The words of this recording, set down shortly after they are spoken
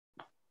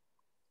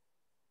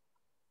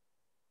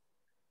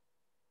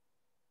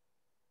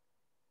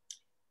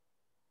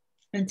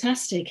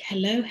Fantastic.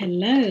 Hello,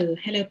 hello.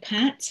 Hello,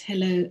 Pat.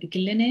 Hello,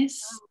 Glynis.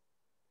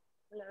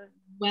 Hello.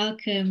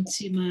 Welcome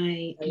to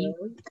my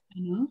YouTube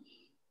channel.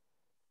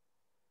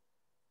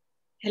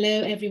 Hello,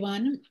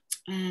 everyone,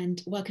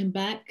 and welcome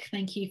back.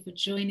 Thank you for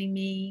joining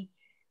me.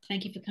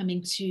 Thank you for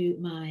coming to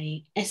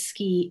my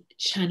ESCI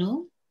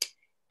channel.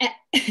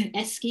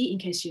 ESCI, in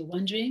case you're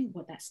wondering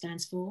what that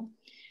stands for.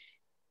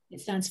 It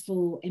stands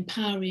for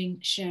Empowering,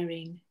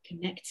 Sharing,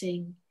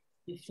 Connecting,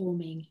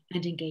 Informing,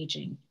 and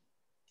Engaging.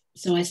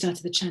 So I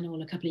started the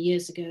channel a couple of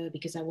years ago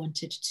because I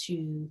wanted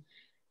to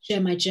share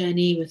my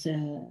journey with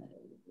a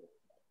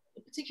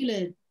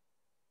particular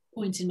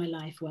point in my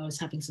life where I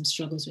was having some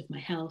struggles with my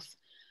health.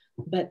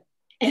 But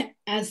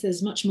as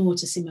there's much more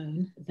to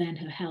Simone than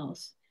her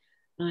health,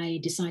 I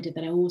decided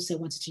that I also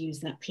wanted to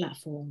use that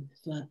platform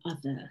for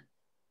other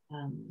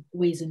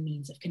ways and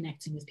means of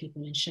connecting with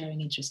people and sharing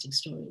interesting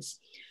stories,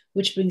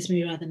 which brings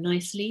me rather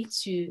nicely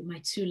to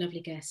my two lovely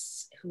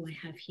guests who I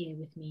have here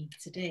with me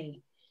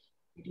today.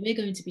 We're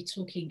going to be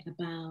talking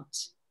about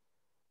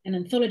an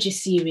anthology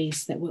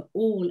series that we're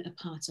all a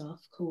part of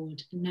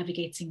called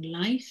Navigating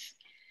Life.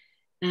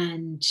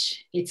 And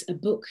it's a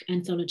book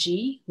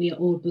anthology. We are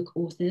all book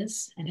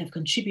authors and have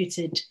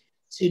contributed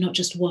to not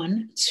just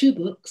one, two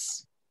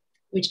books,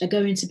 which are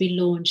going to be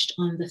launched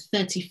on the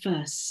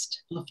 31st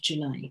of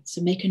July.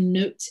 So make a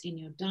note in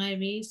your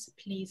diaries.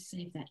 Please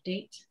save that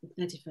date, the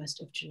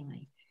 31st of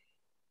July.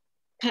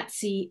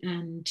 Patsy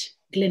and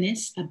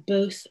Glynis are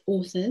both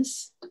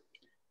authors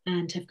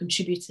and have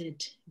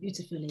contributed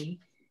beautifully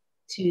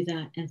to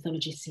that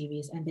anthology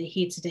series. And they're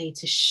here today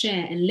to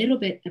share a little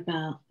bit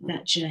about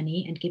that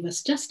journey and give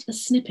us just a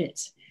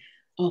snippet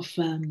of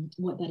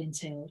what that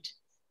entailed.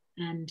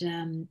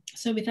 And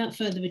so without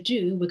further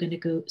ado, we're going to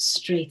go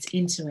straight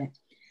into it.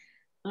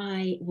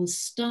 I will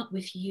start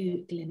with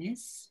you,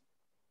 Glynis.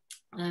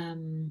 I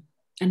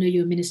know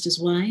you're a minister's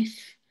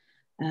wife,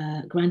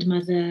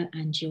 grandmother,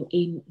 and you're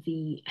in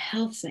the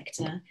health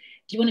sector.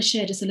 Do you want to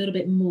share just a little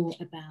bit more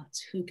about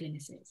who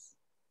Glynis is?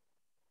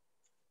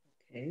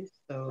 Okay,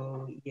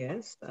 so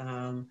yes,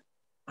 I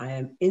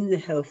am in the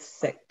health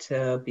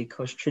sector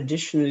because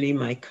traditionally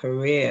my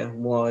career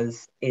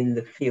was in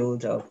the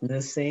field of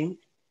nursing.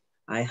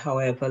 I,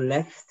 however,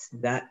 left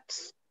that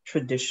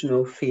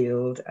traditional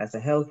field as a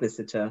health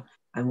visitor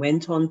and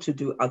went on to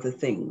do other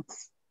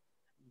things.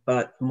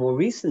 But more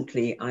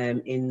recently, I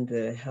am in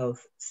the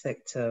health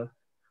sector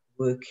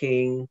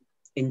working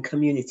in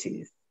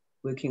communities,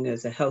 working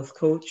as a health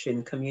coach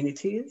in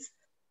communities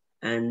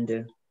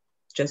and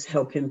just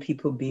helping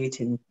people, be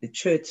it in the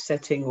church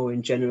setting or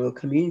in general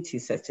community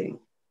setting,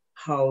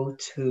 how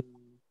to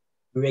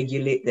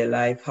regulate their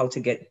life, how to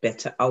get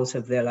better out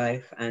of their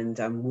life. And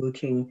I'm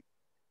working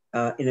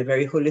in a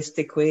very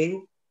holistic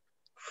way,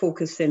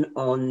 focusing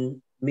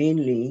on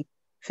mainly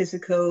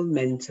physical,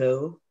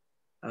 mental,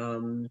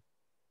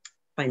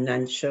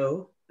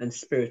 financial, and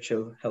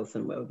spiritual health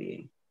and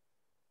well-being.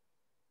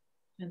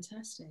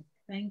 Fantastic.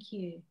 Thank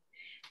you.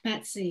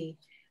 Patsy,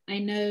 I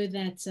know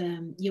that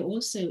you're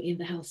also in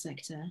the health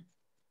sector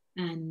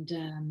and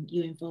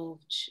you're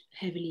involved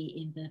heavily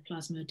in the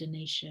plasma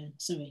donor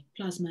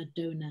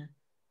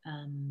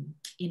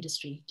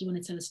industry. Do you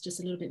want to tell us just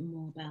a little bit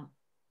more about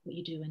what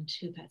you do and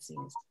who Patsy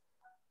is?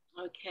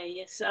 Okay,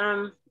 yes.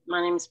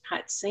 My name is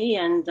Patsy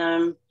and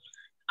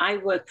I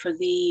work for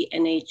the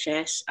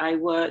NHS. I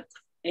work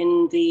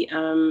in the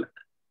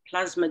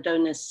Plasma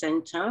Donor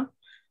Center.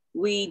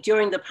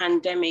 During the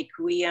pandemic,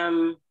 we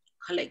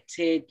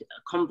collected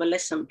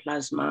convalescent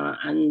plasma,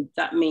 and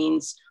that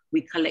means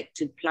we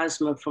collected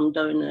plasma from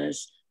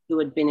donors who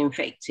had been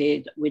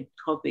infected with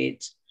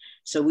COVID.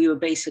 So we were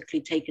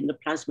basically taking the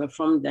plasma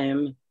from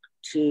them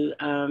to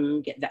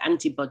get the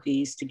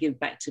antibodies to give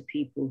back to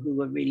people who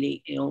were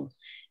really ill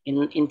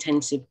in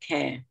intensive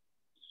care.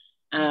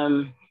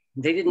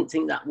 They didn't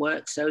think that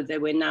worked, so they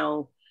were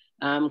now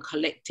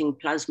collecting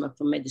plasma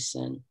for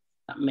medicine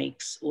that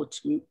makes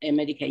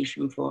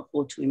medication for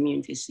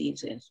autoimmune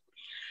diseases.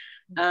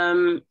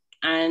 And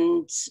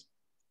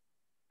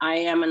I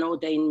am an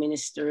ordained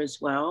minister as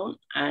well.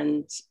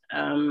 And,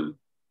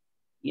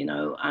 you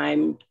know,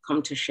 I'm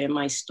come to share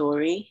my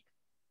story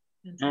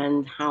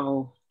and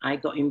how I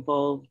got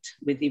involved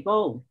with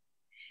Evolve.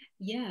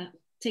 Yeah,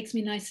 takes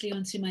me nicely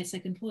onto my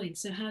second point.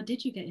 So how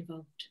did you get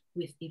involved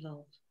with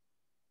Evolve?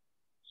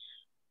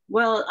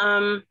 Well,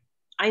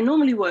 I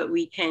normally work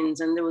weekends,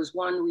 and there was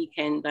one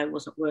weekend I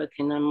wasn't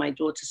working, and my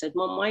daughter said,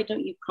 "Mom, why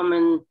don't you come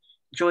and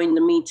join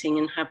the meeting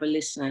and have a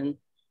listen?"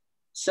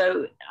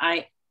 So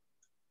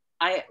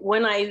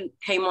when I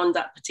came on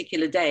that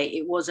particular day,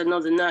 it was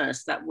another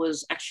nurse that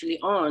was actually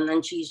on,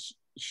 and she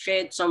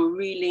shared some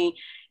really,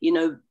 you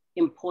know,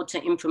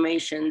 important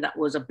information that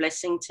was a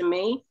blessing to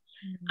me.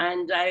 Mm-hmm.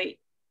 And I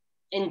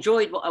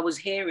enjoyed what I was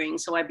hearing.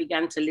 So I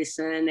began to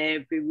listen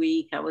every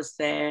week. I was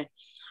there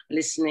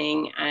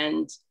listening,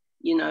 and,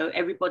 you know,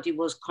 everybody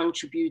was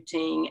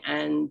contributing,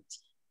 and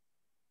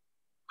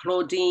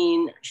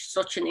Claudine,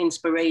 such an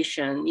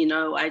inspiration. You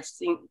know, I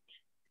think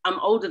I'm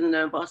older than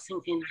her, but I was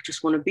thinking, I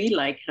just want to be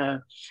like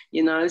her,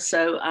 you know?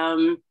 So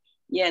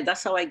yeah,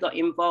 that's how I got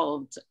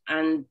involved.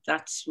 And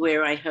that's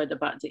where I heard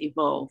about the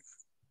Evolve.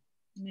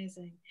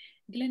 Amazing.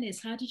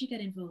 Glynis, how did you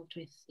get involved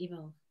with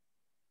Evolve?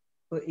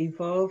 Well,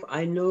 Evolve,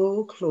 I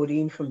know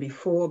Claudine from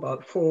before,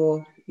 about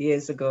 4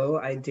 years ago.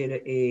 I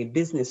did a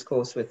business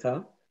course with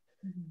her.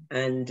 Mm-hmm.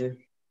 And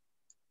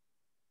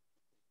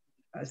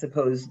I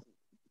suppose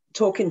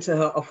talking to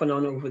her off and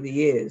on over the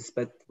years,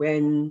 but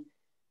when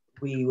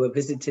we were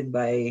visited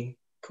by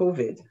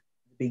COVID,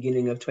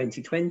 beginning of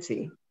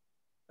 2020,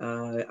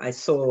 I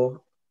saw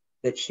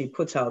that she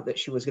put out that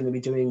she was going to be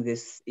doing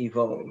this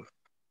Evolve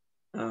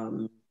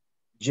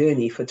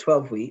journey for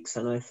 12 weeks.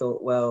 And I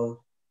thought,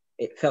 well,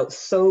 it felt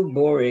so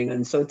boring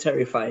and so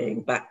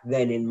terrifying back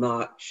then in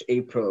March,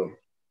 April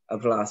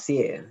of last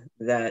year,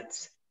 that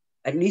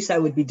at least I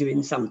would be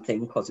doing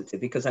something positive,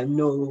 because I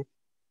know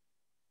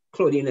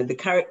Claudine and the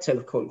character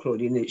of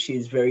Claudine, that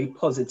she's very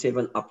positive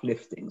and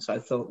uplifting. So I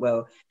thought,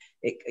 well,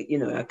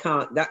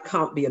 that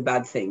can't be a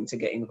bad thing to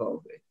get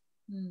involved with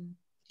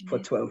for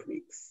 12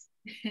 weeks.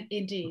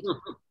 Indeed.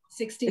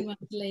 16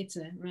 months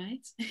later,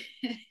 right?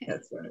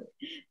 That's right.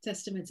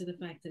 Testament to the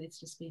fact that it's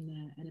just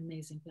been an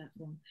amazing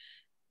platform.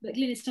 But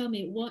Glynis, tell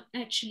me, what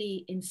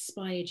actually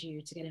inspired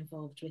you to get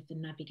involved with the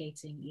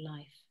Navigating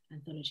Life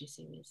anthology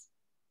series?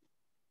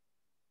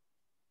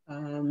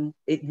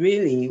 It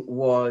really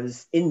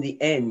was, in the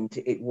end,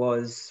 it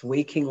was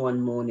waking one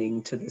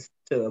morning to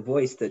a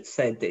voice that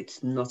said,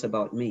 it's not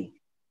about me.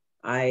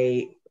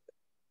 I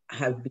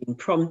have been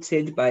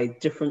prompted by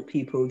different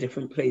people,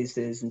 different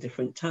places, and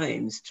different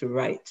times to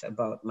write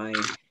about my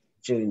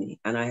journey.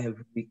 And I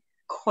have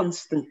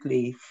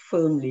constantly,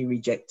 firmly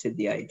rejected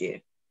the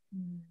idea.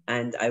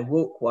 And I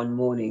woke one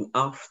morning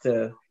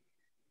after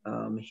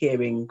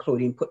hearing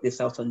Claudine put this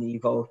out on the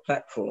Evolve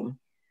platform,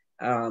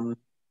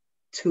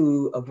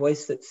 to a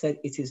voice that said,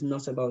 it is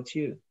not about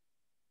you.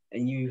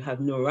 And you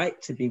have no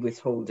right to be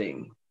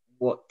withholding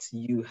what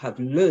you have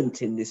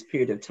learned in this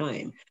period of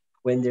time,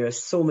 when there are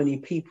so many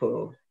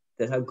people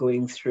that are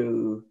going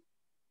through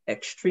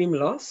extreme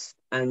loss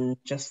and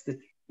just the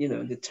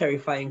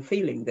terrifying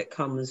feeling that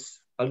comes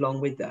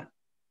along with that.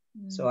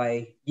 So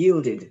I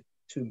yielded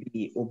to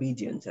be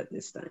obedient at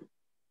this time.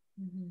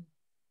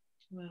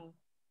 Wow.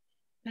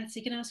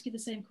 Patsy, can I ask you the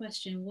same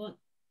question? What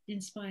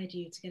inspired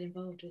you to get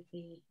involved with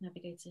the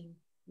Navigating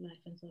Life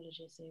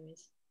anthology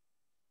series?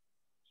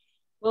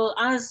 Well,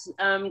 as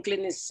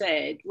Glynis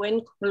said,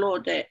 when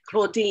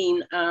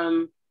Claudine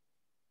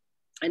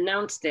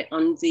announced it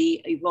on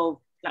the Evolve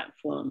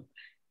platform,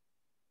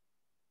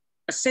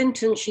 a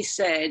sentence she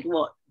said,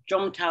 what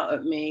jumped out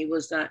at me,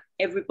 was that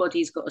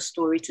everybody's got a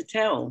story to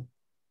tell.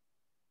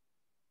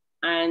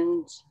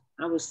 And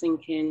I was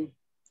thinking,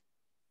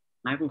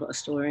 I haven't got a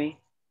story.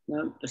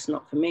 No, that's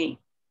not for me.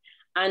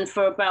 And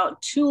for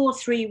about 2 or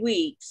 3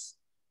 weeks,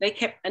 they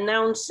kept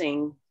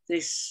announcing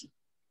this,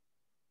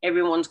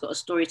 everyone's got a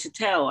story to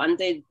tell. And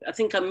they, I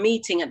think a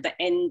meeting at the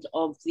end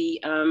of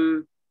the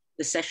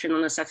session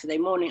on a Saturday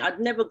morning, I'd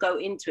never go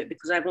into it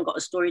because I haven't got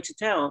a story to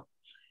tell.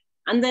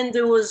 And then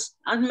there was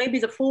maybe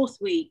the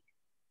 4th week,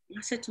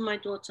 I said to my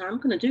daughter, I'm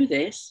going to do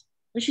this.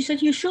 And she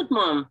said, you should,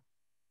 Mom.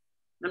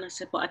 And I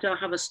said, but I don't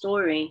have a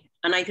story.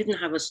 And I didn't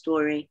have a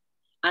story.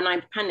 And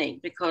I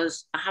panicked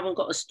because I haven't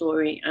got a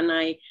story. And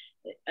I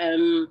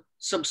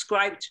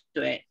subscribed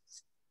to it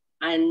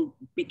and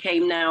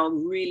became now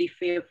really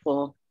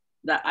fearful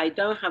that I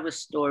don't have a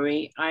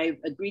story. I've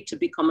agreed to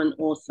become an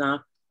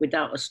author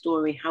without a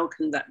story. How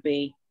can that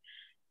be?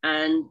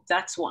 And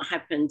that's what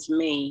happened to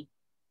me.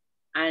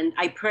 And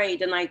I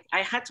prayed, and I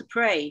had to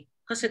pray.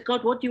 I said,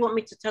 God, what do you want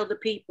me to tell the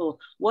people?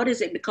 What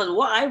is it? Because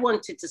what I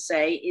wanted to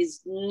say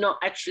is not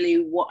actually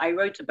what I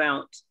wrote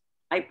about.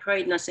 I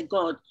prayed and I said,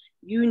 God,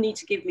 you need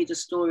to give me the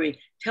story.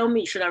 Tell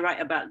me, should I write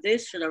about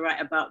this? Should I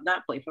write about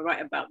that? But if I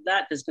write about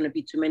that, there's going to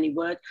be too many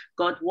words.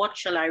 God, what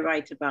shall I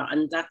write about?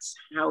 And that's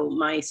how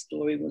my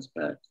story was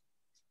birthed.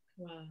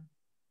 Wow.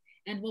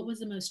 And what was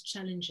the most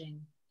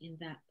challenging in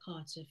that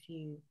part of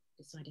you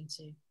deciding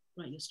to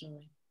write your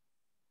story?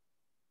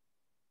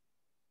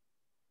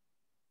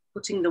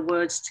 Putting the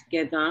words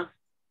together,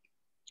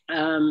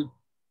 the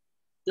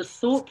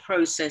thought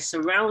process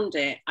around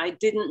it, I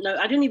didn't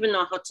even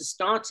know how to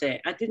start it.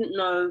 I didn't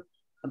know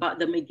about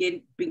the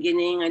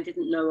beginning. I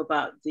didn't know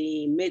about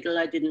the middle.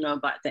 I didn't know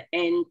about the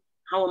end.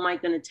 How am I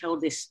going to tell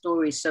this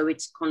story so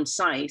it's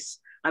concise?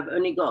 I've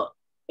only got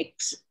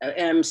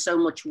so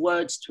much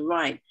words to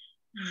write.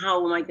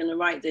 How am I going to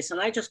write this? And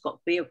I just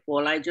got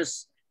fearful.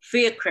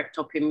 Fear crept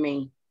up in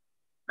me.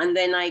 And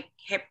then I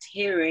kept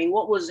hearing,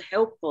 what was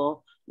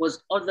helpful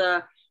was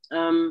other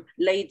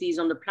ladies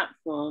on the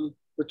platform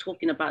were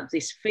talking about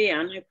this fear.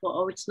 And I thought,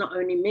 oh, it's not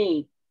only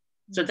me.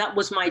 So that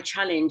was my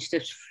challenge.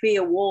 This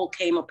fear wall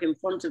came up in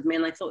front of me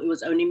and I thought it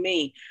was only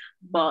me,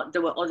 but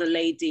there were other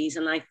ladies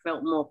and I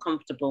felt more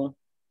comfortable.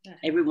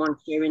 Everyone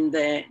sharing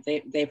their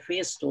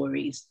fear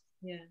stories.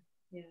 Yeah.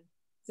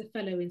 The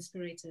fellow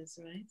inspirators,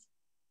 right?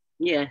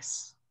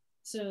 Yes.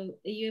 So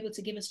are you able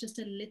to give us just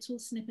a little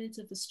snippet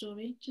of the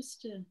story,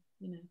 just to,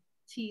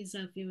 tease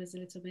our viewers a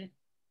little bit?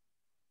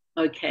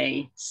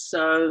 Okay,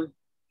 so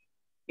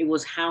it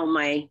was how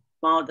my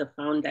father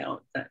found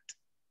out that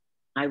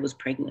I was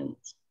pregnant,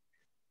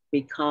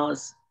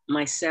 because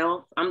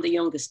myself, I'm the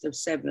youngest of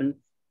 7,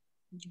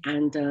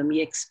 and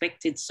he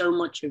expected so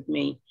much of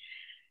me.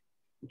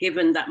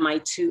 Given that my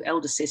 2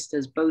 elder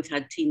sisters both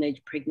had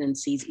teenage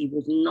pregnancies, he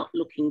was not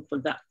looking for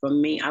that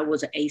from me. I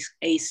was an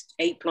A+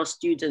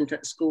 student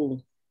at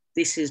school.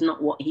 This is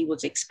not what he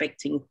was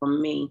expecting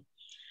from me.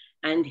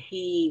 And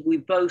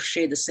we both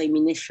share the same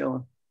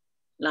initial,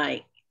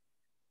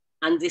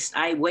 and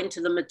I went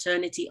to the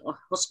maternity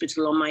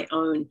hospital on my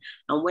own.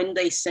 And when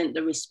they sent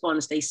the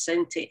response, they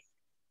sent it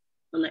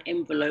on an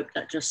envelope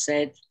that just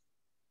said,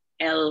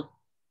 L.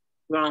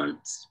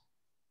 Grant.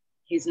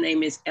 His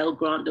name is L.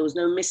 Grant. There was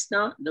no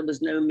Mr., there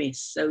was no Miss.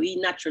 So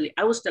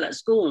I was still at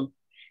school.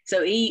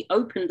 So he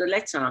opened the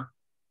letter,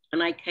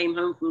 and I came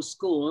home from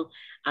school,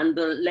 and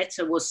the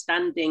letter was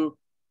standing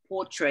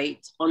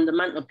portrait on the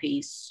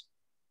mantelpiece.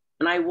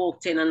 And I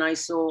walked in and I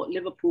saw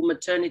Liverpool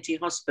Maternity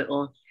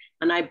Hospital,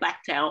 and I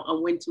backed out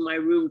and went to my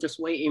room just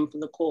waiting for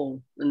the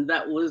call. And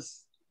that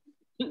was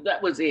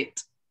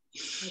it.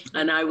 Okay.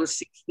 And I was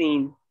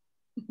 16.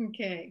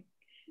 Okay.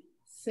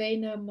 Say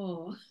no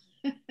more.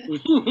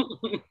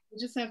 You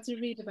just have to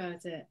read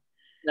about it.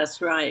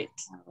 That's right.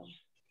 Wow.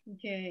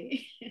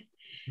 Okay.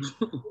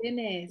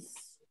 Glynis,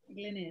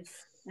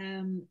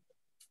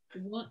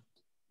 what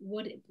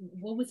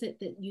was it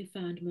that you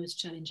found most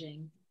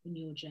challenging in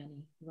your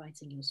journey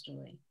writing your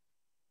story?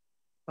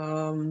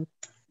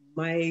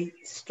 My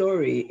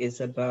story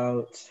is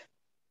about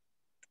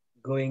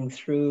going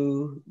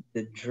through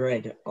the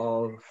dread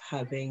of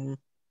having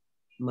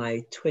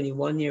my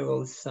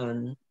 21-year-old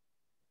son's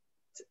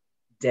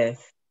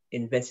death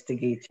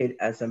investigated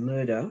as a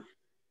murder,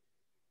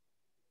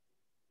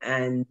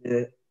 and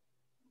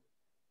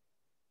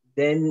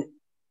then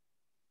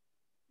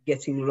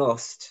getting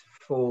lost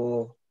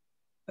for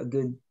a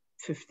good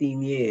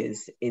 15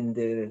 years in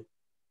the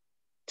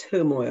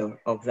turmoil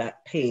of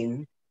that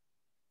pain,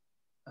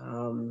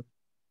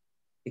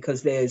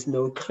 because there is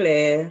no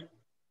clear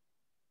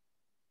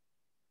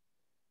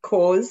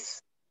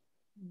cause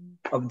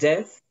of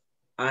death.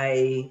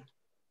 I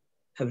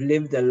have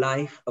lived a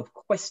life of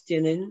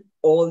questioning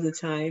all the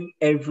time,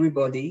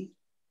 everybody,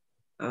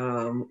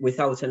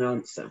 without an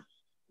answer.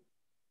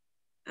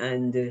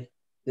 And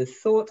the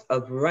thought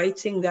of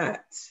writing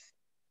that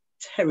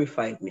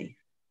terrified me,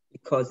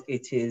 because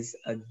it is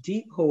a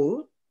deep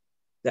hole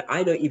that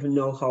I don't even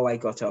know how I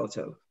got out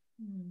of.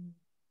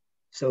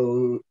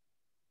 So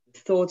the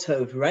thought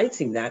of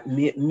writing that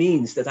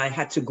means that I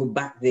had to go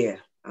back there,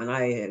 and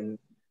I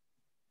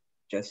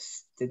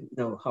just didn't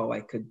know how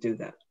I could do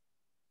that.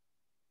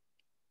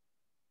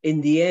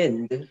 In the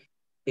end,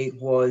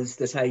 it was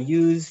that I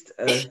used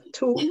a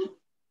tool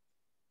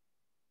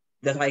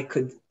that I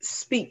could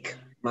speak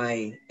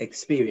my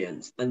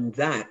experience, and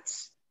that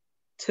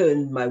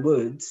turned my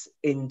words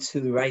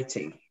into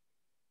writing.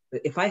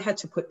 But if I had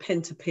to put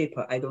pen to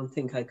paper, I don't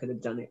think I could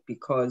have done it,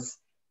 because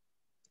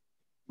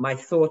my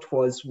thought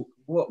was,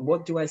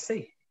 what do I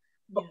say?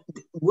 Yeah.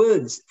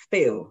 Words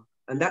fail.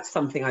 And that's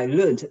something I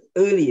learned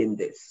early in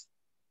this,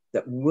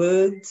 that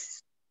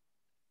words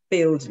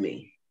failed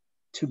me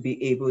to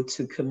be able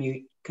to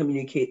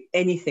communicate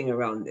anything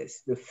around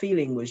this. The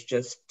feeling was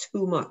just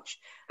too much.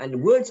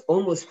 And words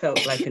almost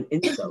felt like an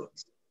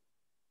insult.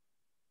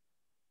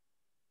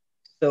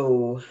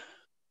 So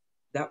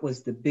that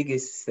was the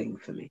biggest thing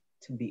for me,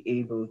 to be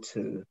able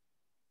to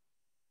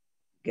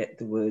get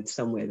the words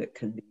somewhere that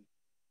can be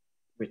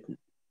written.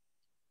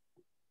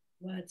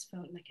 Words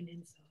felt like an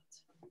insult.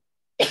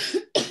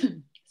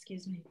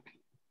 Excuse me.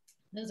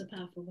 Those are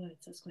powerful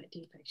words. That's quite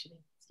deep, actually.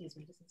 Excuse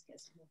me, just need to get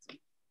some water.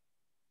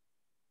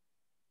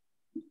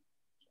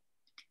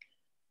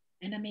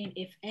 And I mean,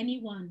 if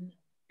anyone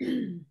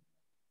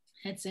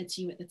had said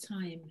to you at the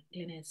time,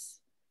 Glynis,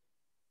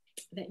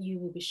 that you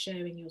will be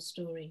sharing your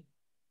story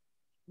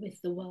with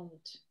the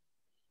world,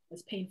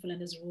 as painful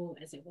and as raw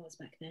as it was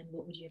back then,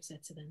 what would you have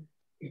said to them?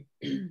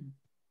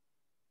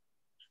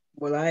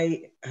 Well,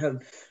 I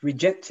have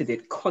rejected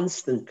it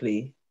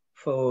constantly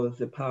for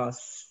the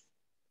past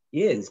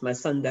years. My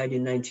son died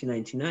in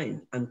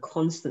 1999, and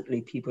constantly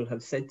people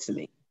have said to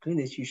me,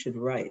 Glynis, you should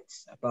write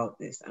about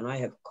this. And I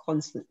have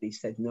constantly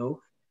said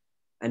no,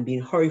 and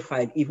been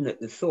horrified even at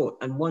the thought,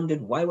 and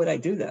wondered, why would I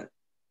do that?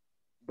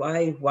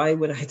 Why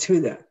would I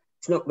do that?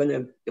 It's not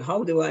gonna,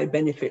 how do I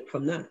benefit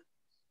from that?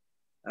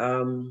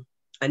 And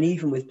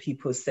even with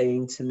people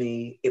saying to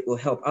me, it will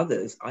help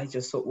others, I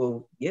just thought,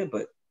 well, yeah,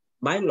 but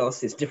my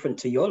loss is different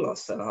to your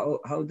loss. So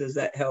how does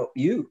that help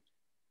you?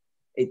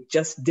 It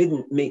just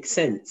didn't make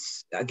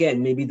sense.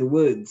 Again, maybe the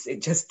words,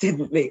 it just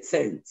didn't make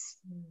sense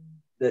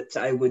that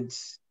I would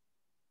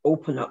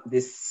open up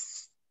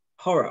this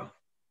horror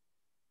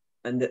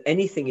and that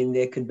anything in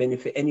there could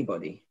benefit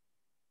anybody.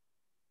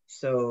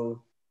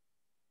 So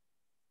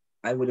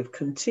I would have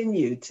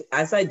continued,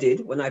 as I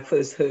did when I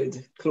first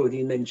heard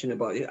Claudine mention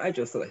about it. I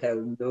just thought,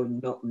 hell no,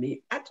 not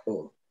me at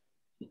all.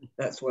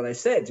 That's what I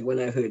said when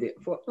I heard it.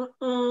 I thought,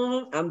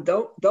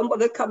 don't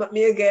bother come at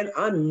me again.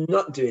 I'm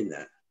not doing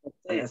that.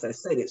 And as I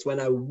said, it's when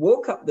I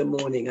woke up the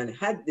morning and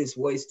had this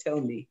voice tell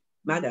me,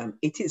 Madam,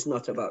 it is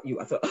not about you.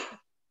 I thought, oh,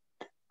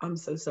 I'm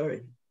so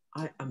sorry.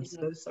 I am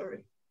so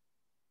sorry.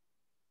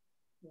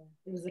 Yeah,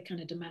 it was a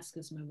kind of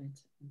Damascus moment,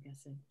 I'm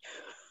guessing.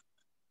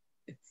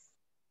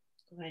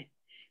 Right.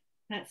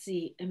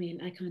 Patsy, I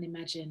mean, I can't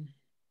imagine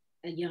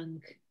a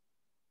young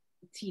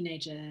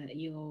teenager,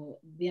 you're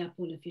the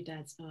apple of your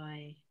dad's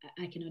eye.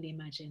 I can only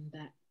imagine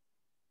that.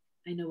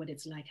 I know what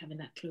it's like having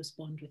that close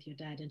bond with your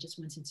dad and just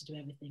wanting to do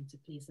everything to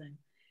please them.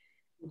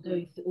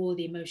 Going through all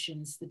the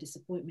emotions, the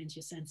disappointment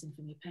you're sensing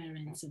from your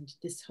parents, and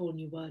this whole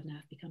new world now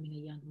of becoming a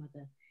young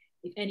mother.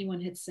 If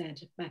anyone had said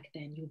back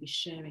then you'll be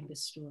sharing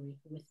this story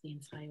with the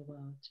entire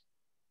world,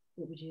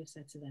 what would you have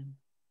said to them?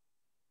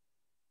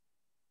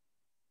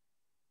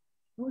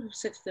 I would have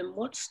said to them,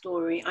 what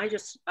story?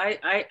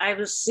 I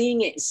was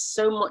seeing it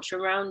so much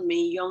around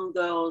me, young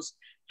girls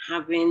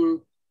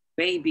having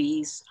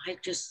babies. I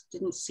just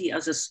didn't see it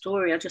as a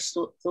story. I just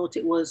thought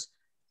it was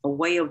a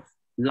way of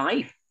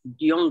life.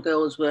 Young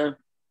girls were,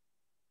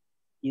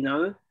 you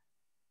know,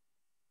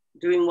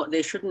 doing what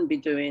they shouldn't be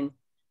doing.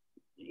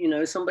 You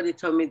know, somebody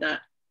told me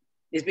that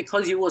it's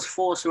because you was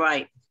forced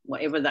right,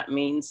 whatever that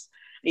means,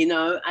 you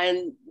know,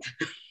 and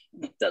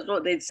that's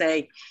what they'd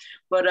say.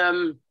 But,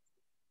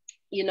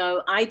 you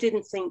know, I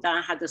didn't think that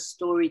I had a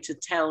story to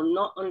tell,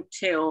 not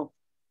until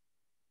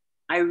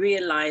I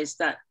realized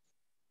that,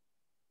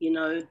 you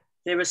know,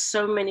 there are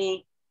so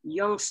many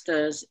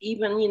youngsters,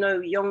 even, you know,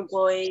 young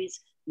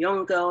boys,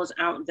 young girls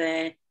out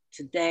there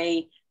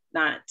today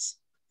that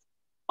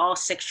are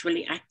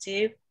sexually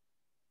active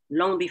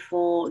long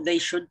before they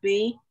should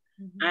be.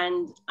 Mm-hmm.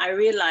 And I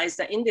realized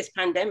that in this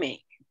pandemic,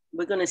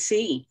 we're going to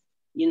see,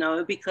 you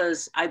know,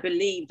 because I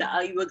believe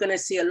that we're going to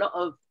see a lot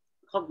of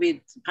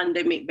COVID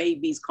pandemic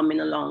babies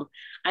coming along.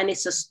 And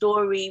it's a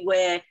story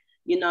where,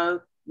 you know,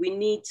 we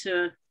need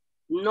to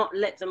not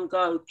let them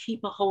go,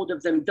 keep a hold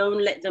of them.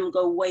 Don't let them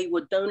go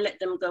wayward. Don't let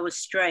them go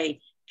astray.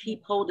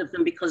 Keep hold of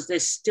them because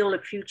there's still a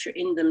future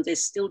in them.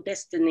 There's still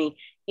destiny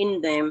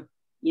in them,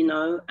 you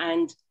know,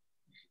 and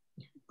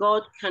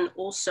God can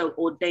also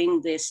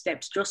ordain their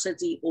steps just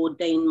as he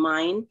ordained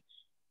mine,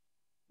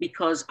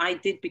 because I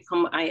did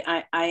become,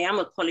 I am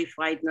a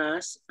qualified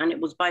nurse, and it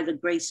was by the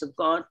grace of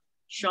God.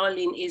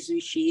 Charlene is who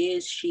she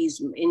is. She's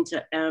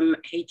into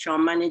HR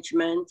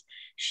management.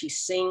 She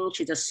sings,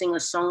 she's a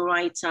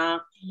singer-songwriter,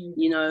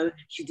 you know,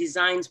 she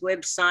designs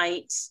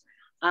websites.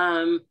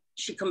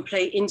 She can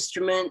play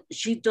instrument.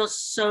 She does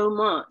so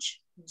much.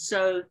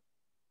 So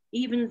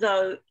even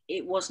though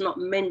it was not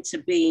meant to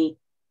be,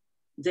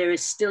 there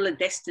is still a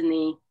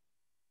destiny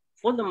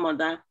for the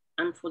mother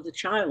and for the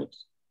child.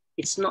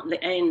 It's not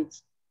the end.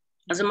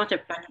 As a matter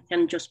of fact, it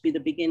can just be the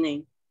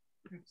beginning.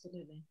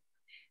 Absolutely.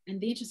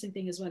 And the interesting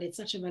thing as well, it's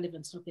such a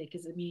relevant topic,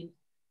 because I mean,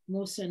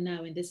 more so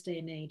now in this day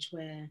and age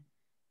where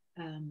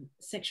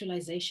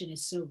sexualization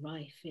is so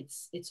rife,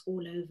 it's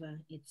all over.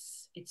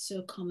 It's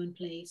so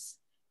commonplace.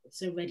 It's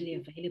so readily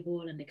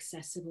available and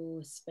accessible,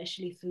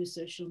 especially through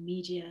social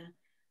media.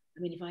 I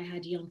mean, if I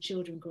had young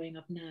children growing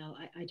up now,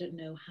 I don't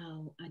know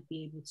how I'd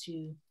be able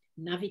to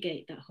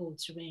navigate that whole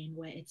terrain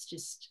where it's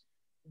just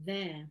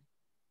there.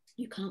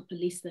 You can't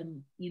police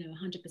them, you know,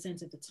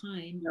 100% of the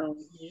time. No.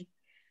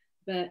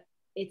 But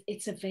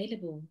it's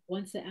available.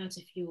 Once they're out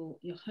of your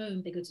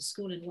home, they go to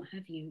school and what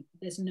have you,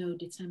 there's no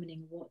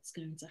determining what's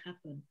going to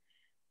happen.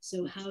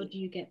 So how do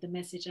you get the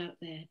message out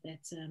there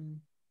that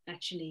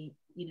actually,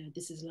 you know,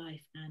 this is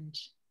life and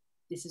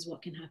this is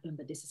what can happen,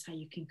 but this is how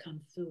you can come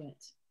through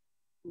it?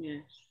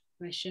 Yes.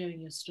 By sharing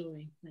your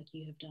story like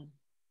you have done,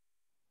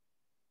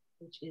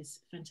 which is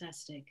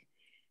fantastic.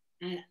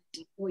 And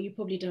what you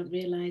probably don't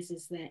realize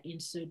is that in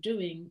so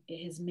doing,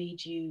 it has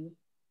made you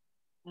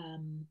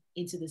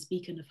into this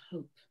beacon of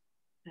hope,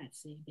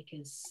 Patsy,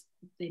 because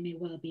there may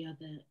well be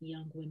other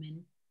young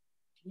women,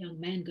 young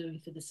men going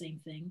through the same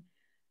thing,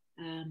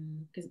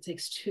 because it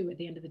takes two at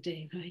the end of the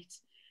day, right?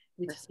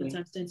 We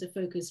sometimes tend to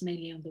focus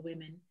mainly on the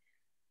women.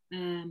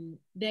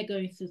 They're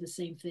going through the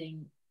same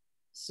thing.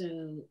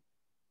 So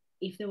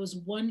if there was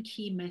one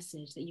key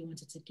message that you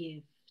wanted to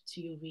give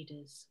to your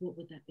readers, what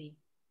would that be?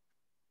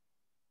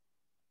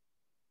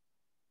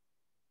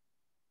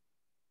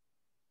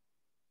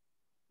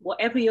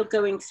 Whatever you're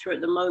going through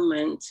at the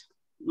moment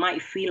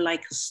might feel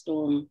like a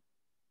storm,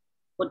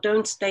 but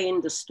don't stay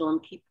in the storm,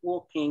 keep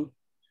walking,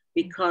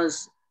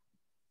 because,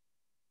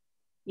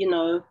 you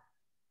know,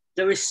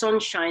 there is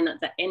sunshine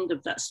at the end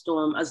of that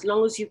storm. As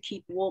long as you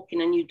keep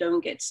walking and you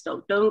don't get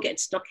stuck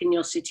in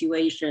your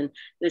situation.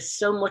 There's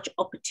so much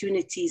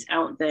opportunities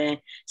out there,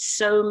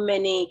 so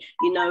many,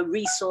 you know,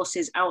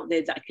 resources out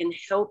there that can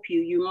help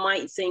you. You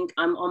might think,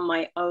 I'm on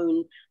my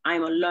own,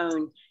 I'm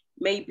alone.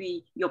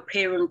 Maybe your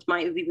parent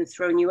might have even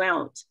thrown you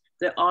out.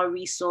 There are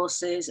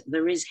resources,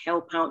 there is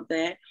help out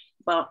there,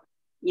 but,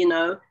 you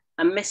know,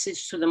 a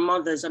message to the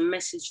mothers, a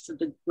message to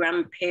the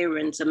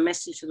grandparents, a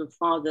message to the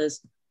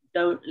fathers: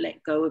 don't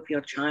let go of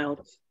your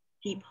child.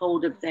 Keep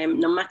hold of them,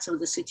 no matter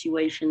the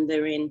situation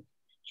they're in.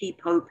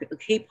 Keep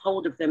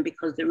hold of them,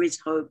 because there is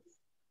hope.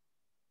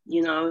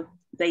 You know,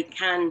 they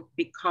can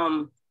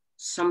become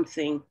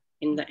something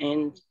in the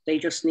end. They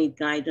just need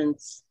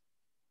guidance.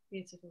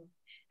 Beautiful.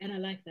 And I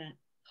like that,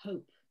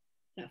 hope,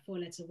 that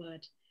 4-letter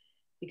word,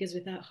 because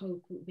without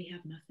hope, we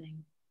have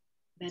nothing.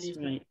 That is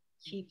right. what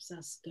keeps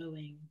us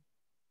going.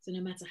 So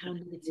no matter how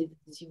negative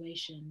the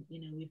situation,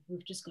 you know,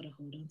 we've just got to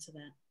hold on to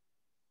that.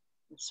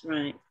 That's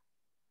right.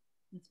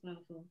 That's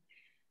powerful.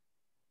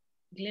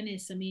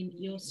 Glynis, I mean,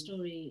 your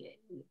story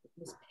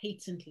was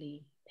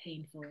patently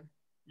painful,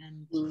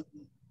 and the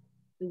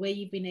way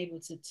you've been able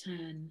to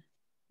turn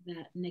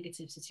that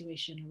negative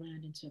situation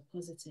around into a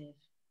positive,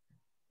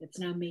 that's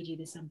now made you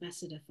this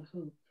ambassador for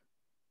hope.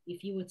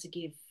 If you were to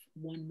give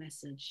one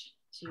message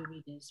to your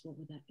readers, what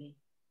would that be?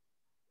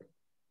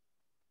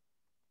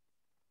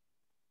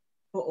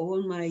 For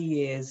all my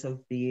years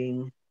of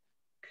being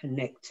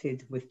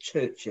connected with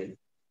churches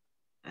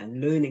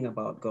and learning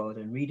about God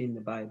and reading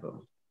the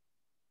Bible,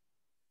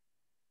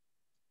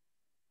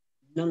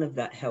 none of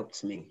that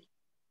helped me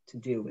to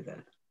deal with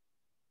that.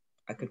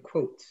 I could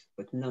quote,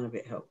 but none of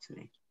it helped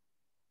me.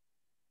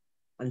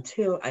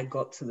 Until I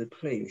got to the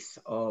place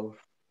of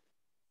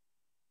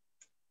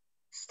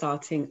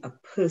starting a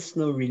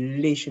personal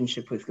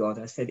relationship with God.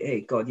 I said,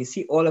 hey, God, you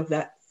see all of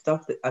that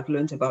stuff that I've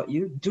learned about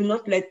you? Do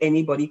not let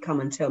anybody come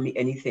and tell me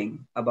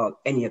anything about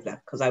any of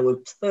that, because I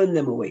will turn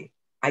them away.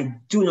 I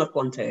do not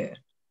want to hear.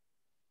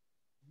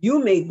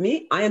 You made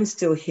me. I am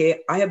still here.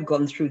 I have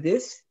gone through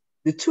this.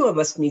 The two of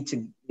us need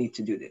to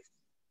do this.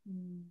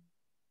 Mm.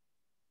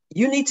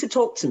 You need to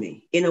talk to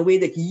me in a way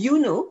that you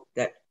know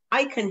that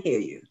I can hear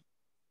you,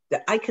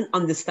 that I can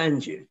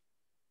understand you.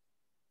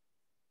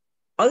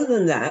 Other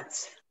than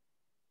that,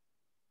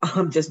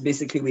 I'm just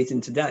basically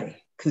waiting to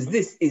die, because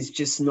this is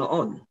just not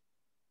on.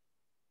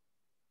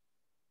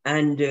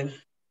 And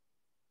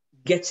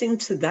getting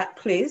to that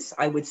place,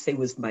 I would say,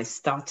 was my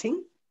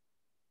starting.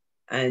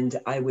 And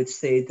I would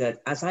say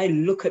that as I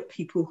look at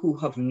people who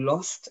have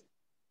lost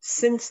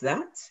since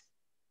that,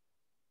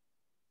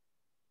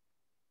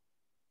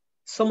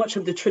 so much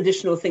of the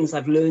traditional things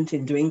I've learned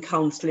in doing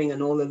counseling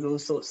and all of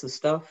those sorts of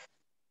stuff,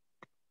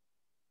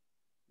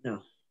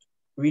 no.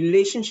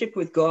 Relationship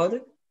with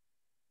God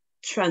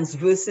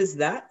transverses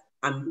that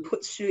and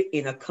puts you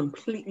in a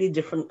completely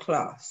different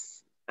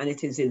class. And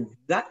it is in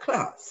that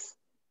class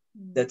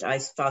that I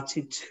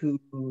started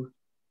to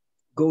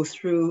go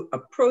through a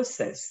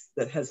process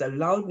that has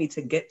allowed me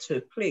to get to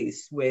a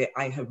place where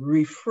I have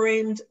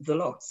reframed the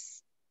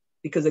loss.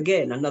 Because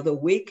again, another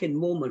waking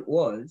moment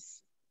was,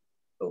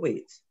 oh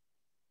wait,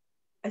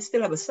 I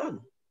still have a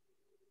son.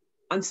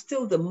 I'm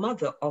still the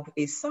mother of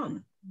a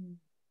son.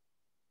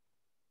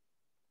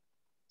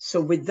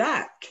 So with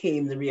that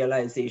came the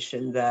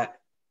realization that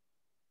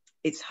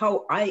it's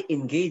how I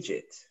engage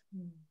it,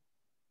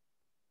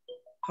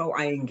 how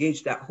I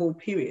engage that whole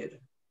period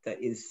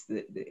that is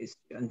the issue.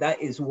 And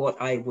that is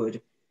what I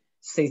would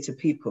say to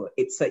people.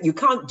 It's that you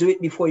can't do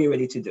it before you're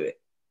ready to do it.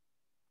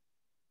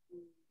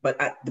 But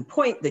at the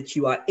point that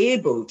you are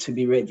able to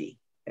be ready,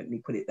 let me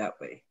put it that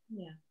way,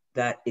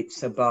 that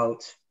it's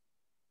about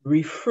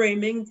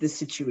reframing the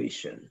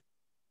situation.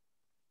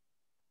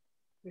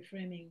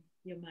 Reframing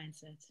your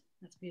mindset.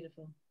 That's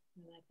beautiful.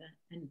 I like that.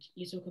 And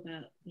you talk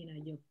about, you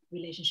know, your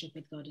relationship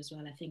with God as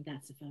well. I think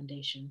that's the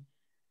foundation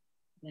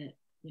that,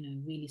 you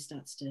know, really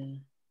starts to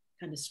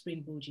kind of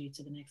springboard you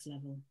to the next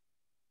level.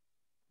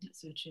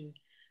 That's so true.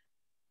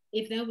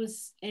 If there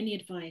was any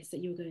advice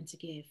that you were going to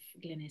give,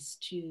 Glynis,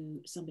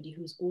 to somebody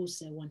who's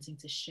also wanting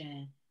to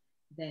share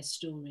their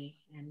story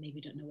and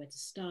maybe don't know where to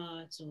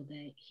start, or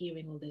they're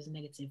hearing all those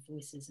negative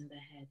voices in their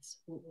heads,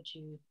 what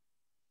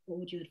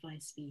would your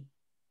advice be?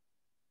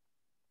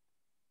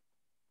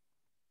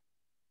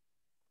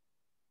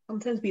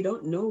 Sometimes we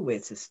don't know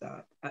where to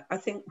start. I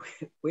think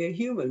we're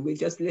human. We're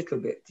just a little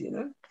bit, you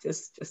know,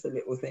 just a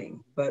little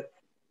thing. But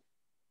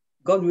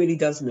God really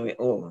does know it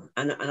all.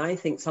 And I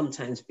think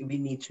sometimes we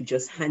need to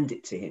just hand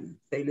it to him.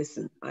 Say,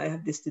 listen, I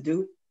have this to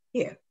do.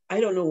 Here. I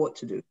don't know what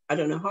to do. I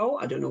don't know how.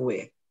 I don't know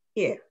where.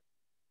 Here.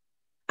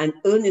 And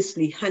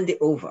earnestly hand it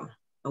over.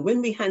 And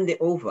when we hand it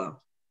over,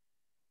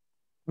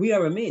 we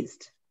are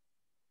amazed.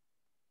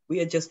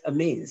 We are just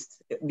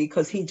amazed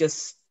because he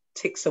just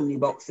ticks so many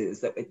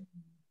boxes that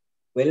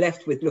we're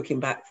left with looking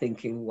back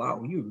thinking,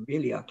 wow, you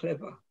really are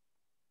clever.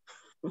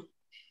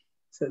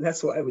 So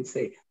that's what I would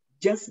say.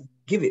 Just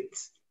give it.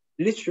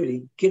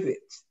 Literally give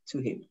it to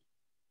him.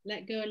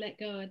 Let go, let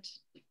God.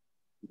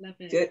 Love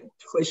it. Yeah,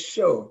 for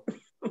sure.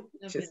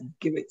 Just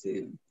give it to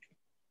him.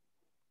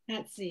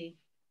 Patsy,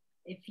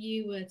 if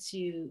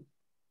you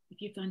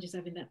found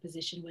yourself in that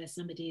position where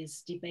somebody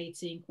is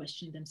debating,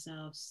 questioning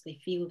themselves, they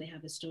feel they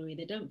have a story,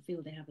 they don't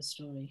feel they have a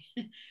story,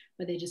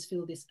 but they just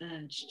feel this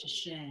urge to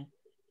share,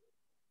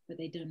 but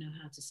they don't know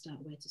how to start,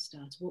 where to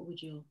start, what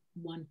would your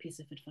one piece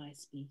of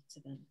advice be to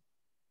them?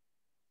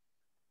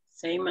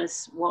 Same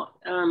as what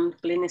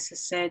Glynis has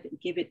said,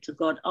 give it to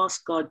God,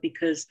 ask God,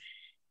 because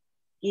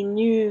he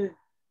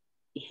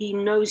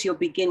knows your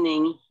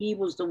beginning. He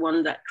was the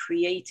one that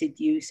created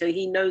you. So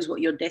he knows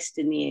what your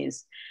destiny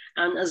is.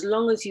 And as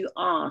long as you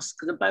ask,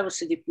 because the Bible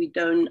said, if we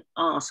don't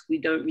ask, we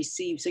don't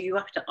receive. So you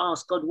have to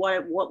ask God,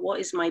 what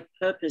is my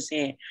purpose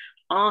here?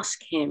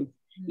 Ask him,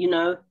 you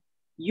know,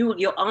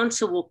 your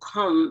answer will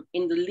come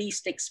in the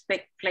least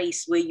expect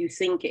place where you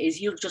think it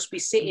is. You'll just be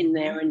sitting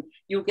there and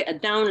you'll get a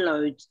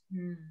download.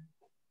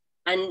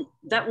 And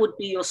that would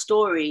be your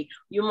story.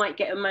 You might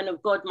get a man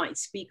of God might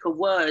speak a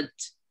word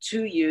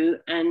to you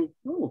and,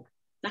 oh,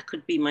 that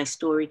could be my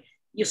story.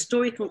 Your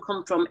story can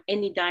come from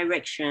any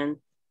direction.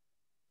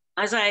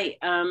 As I,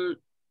 a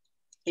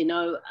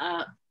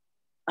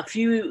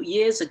few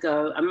years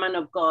ago, a man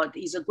of God,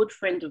 he's a good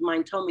friend of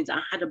mine, told me that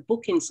I had a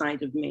book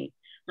inside of me.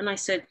 And I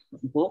said,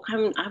 book?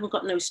 I haven't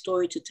got no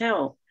story to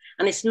tell.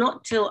 And it's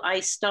not till I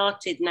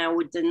started now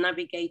with the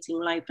Navigating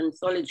Life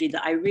Anthology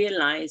that I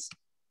realized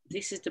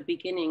this is the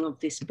beginning of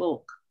this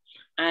book.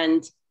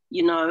 And,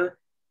 you know,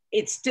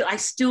 I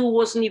still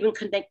wasn't even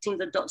connecting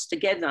the dots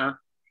together.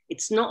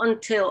 It's not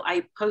until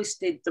I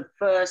posted the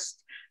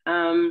first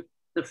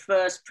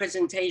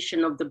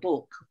presentation of the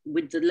book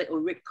with the little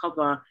rip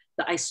cover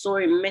that I saw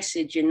a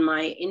message in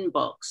my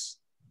inbox.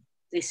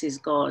 This is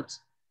God.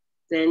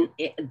 Then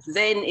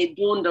it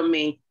dawned on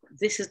me,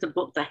 this is the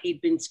book that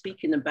he'd been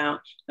speaking about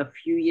a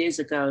few years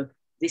ago.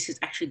 This is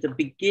actually the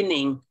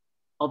beginning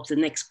of the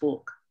next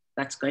book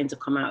that's going to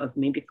come out of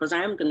me, because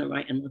I am going to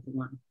write another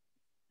one.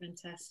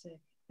 Fantastic.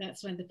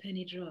 That's when the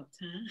penny dropped,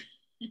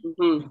 huh?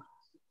 Mm-hmm.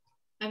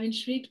 I'm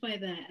intrigued by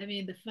that. I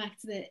mean, the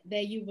fact that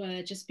there you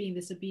were, just being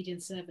this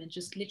obedient servant,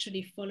 just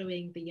literally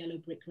following the yellow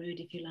brick road,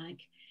 if you like,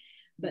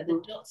 but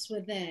the dots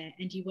were there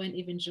and you weren't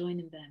even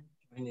joining them.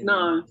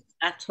 No,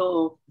 at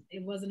all.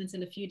 It wasn't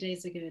until a few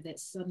days ago that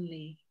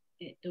suddenly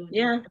it dawned.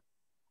 Yeah.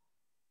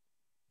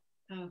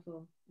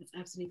 Powerful. It's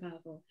absolutely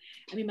powerful.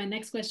 I mean, my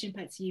next question,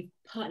 Patsy, you've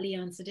partly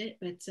answered it,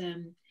 but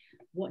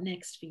what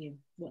next for you?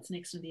 What's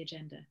next on the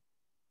agenda?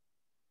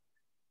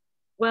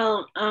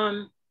 Well,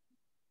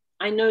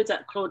 I know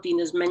that Claudine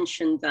has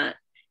mentioned that,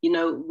 you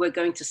know, we're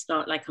going to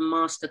start like a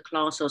master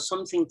class or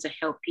something to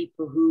help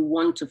people who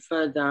want to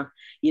further,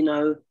 you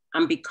know,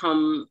 and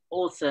become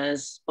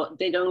authors, but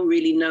they don't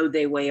really know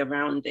their way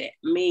around it.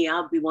 Me,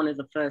 I'll be one of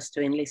the first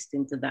to enlist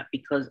into that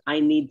because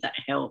I need that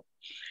help.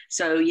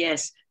 So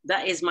yes,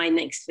 that is my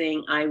next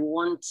thing. I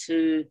want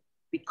to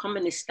become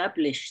an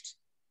established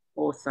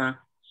author,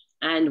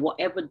 and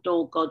whatever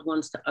door God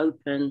wants to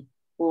open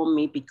for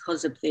me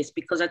because of this,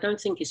 because I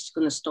don't think it's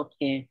going to stop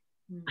here.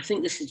 I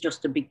think this is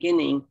just the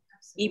beginning.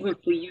 Absolutely. Even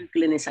for you,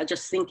 Glynis, I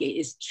just think it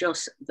is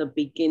just the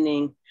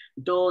beginning.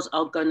 Doors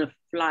are going to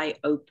fly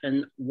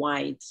open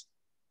wide,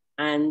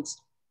 and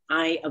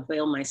I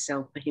avail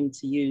myself for him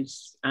to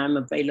use. I'm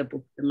available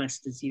for the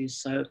master's use.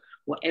 So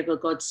whatever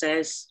God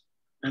says,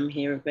 I'm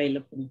here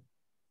available.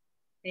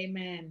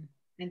 Amen.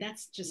 And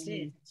that's just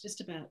it. It's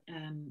just about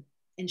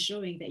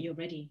ensuring that you're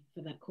ready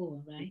for that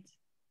call, right?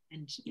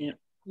 And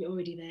you're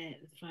already there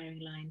at the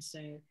firing line.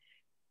 So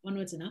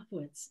onwards and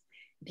upwards.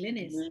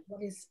 Glynis,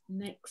 what is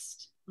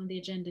next on the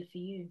agenda for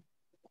you?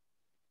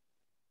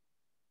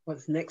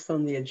 What's next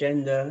on the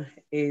agenda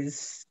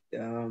is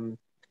to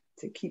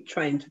keep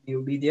trying to be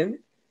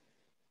obedient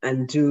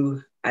and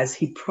do as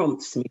he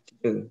prompts me to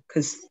do.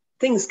 Because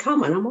things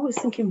come and I'm always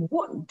thinking,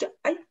 what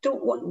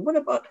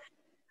about?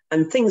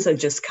 And things are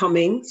just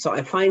coming. So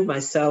I find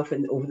myself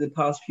over the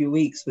past few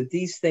weeks with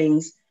these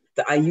things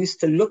that I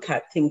used to look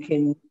at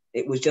thinking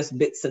it was just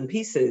bits and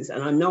pieces.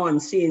 And I'm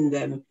seeing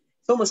them.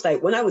 It's almost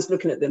like when I was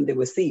looking at them, they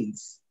were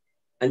seeds.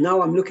 And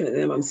now I'm looking at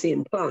them, I'm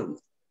seeing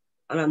plants.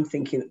 And I'm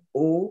thinking,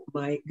 oh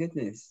my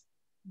goodness.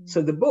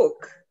 So the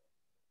book,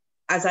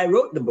 as I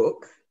wrote the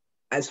book,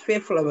 as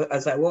fearful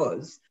as I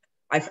was,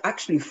 I've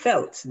actually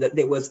felt that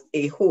there was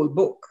a whole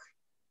book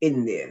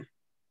in there.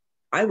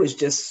 I was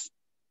just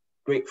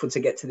grateful to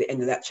get to the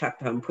end of that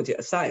chapter and put it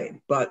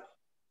aside. But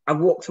I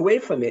walked away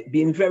from it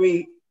being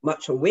very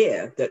much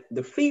aware that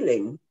the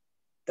feeling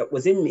that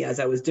was in me as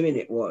I was doing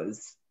it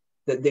was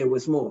that there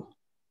was more.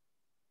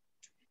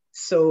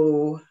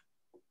 So,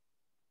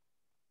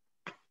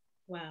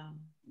 wow.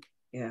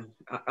 Yeah,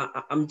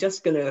 I'm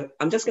just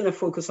gonna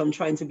focus on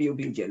trying to be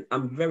obedient.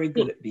 I'm very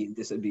good at being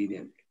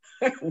disobedient.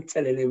 I'm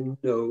telling him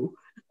no.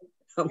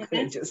 I'm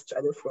gonna just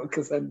try to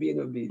focus on being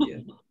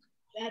obedient.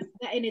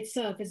 That in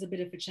itself is a bit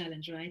of a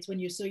challenge, right? When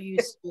you're so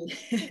used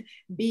to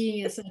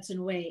being a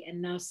certain way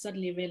and now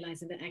suddenly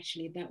realizing that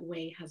actually that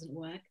way hasn't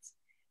worked.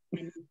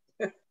 And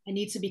I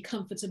need to be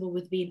comfortable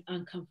with being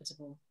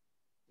uncomfortable.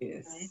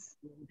 Yes.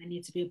 Right? I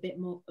need to be a bit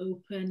more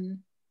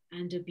open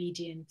and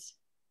obedient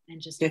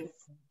and just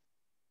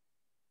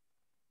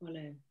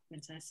follow.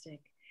 Fantastic.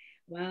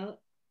 Well,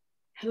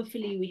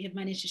 hopefully we have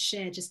managed to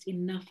share just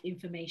enough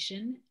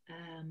information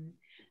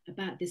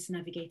about this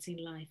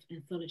Navigating Life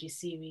Anthology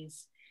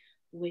series,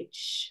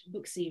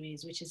 book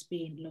series, which has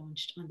been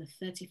launched on the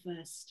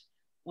 31st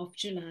of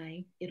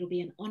July. It'll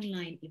be an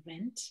online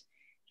event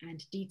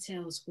and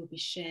details will be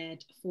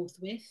shared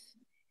forthwith.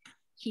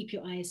 Keep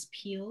your eyes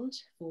peeled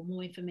for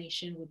more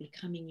information will be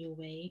coming your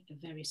way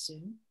very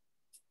soon.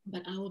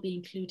 But I will be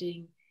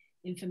including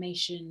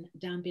information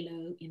down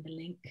below in the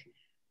link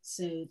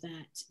so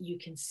that you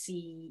can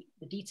see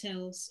the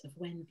details of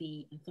when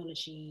the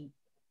anthology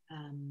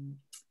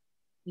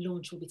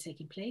launch will be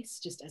taking place,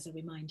 just as a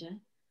reminder.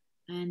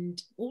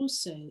 And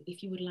also,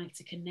 if you would like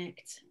to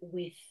connect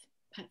with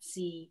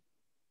Patsy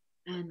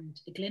and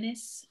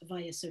Glynis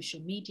via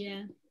social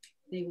media.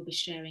 They will be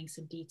sharing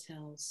some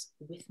details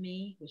with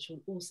me, which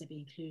will also be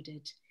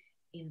included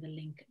in the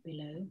link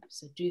below.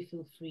 So do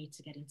feel free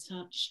to get in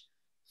touch.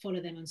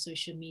 Follow them on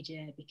social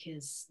media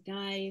because,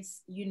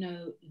 guys, you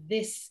know,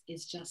 this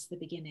is just the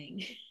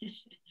beginning.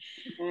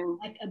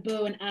 Like a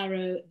bow and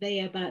arrow,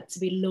 they are about to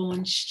be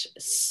launched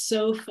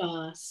so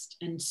fast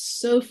and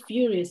so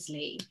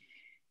furiously.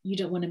 You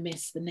don't want to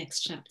miss the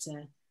next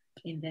chapter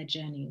in their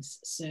journeys.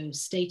 So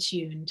stay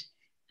tuned.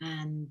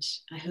 And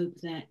I hope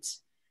that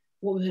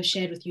what we have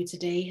shared with you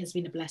today has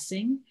been a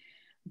blessing.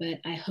 But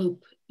I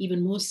hope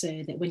even more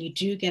so that when you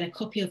do get a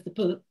copy of the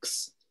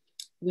books,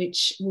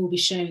 which we'll be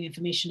sharing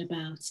information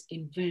about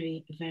in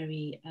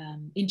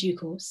in due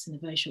course, in a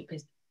very short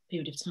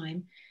period of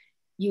time,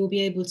 you will be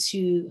able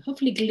to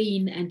hopefully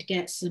glean and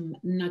get some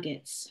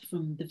nuggets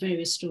from the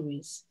various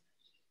stories.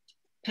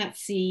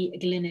 Patsy,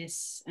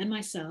 Glynis, and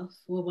myself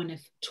were one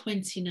of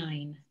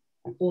 29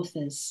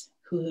 authors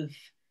who have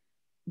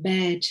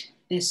bared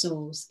their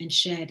souls and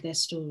shared their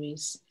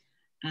stories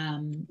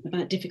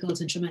about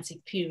difficult and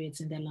traumatic periods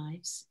in their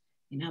lives,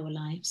 in our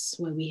lives,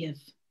 where we have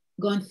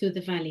gone through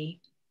the valley.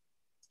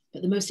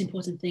 But the most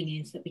important thing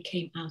is that we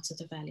came out of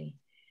the valley.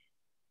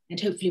 And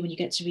hopefully when you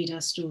get to read our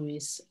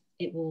stories,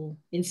 it will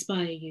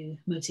inspire you,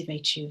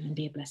 motivate you, and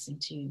be a blessing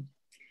to you.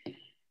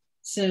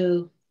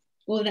 So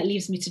all that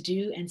leaves me to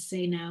do and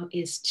say now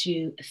is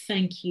to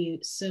thank you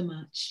so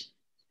much,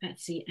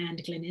 Patsy and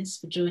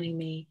Glynis, for joining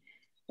me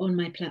on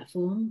my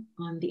platform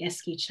on the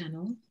Esky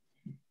channel.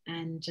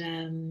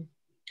 And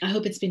I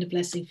hope it's been a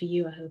blessing for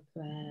you. I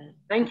hope.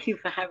 Thank you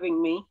for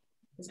having me.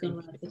 It's gone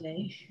well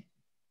today.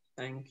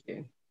 Thank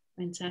you.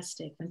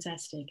 Fantastic,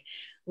 fantastic.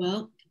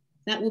 Well,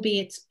 that will be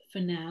it for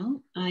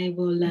now. I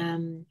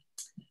will,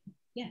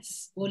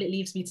 yes, all it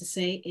leaves me to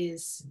say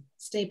is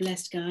stay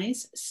blessed,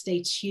 guys.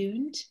 Stay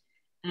tuned,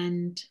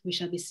 and we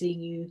shall be seeing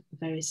you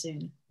very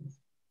soon.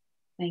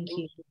 Thank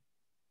you.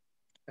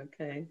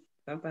 Okay,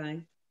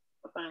 bye-bye.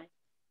 Bye-bye.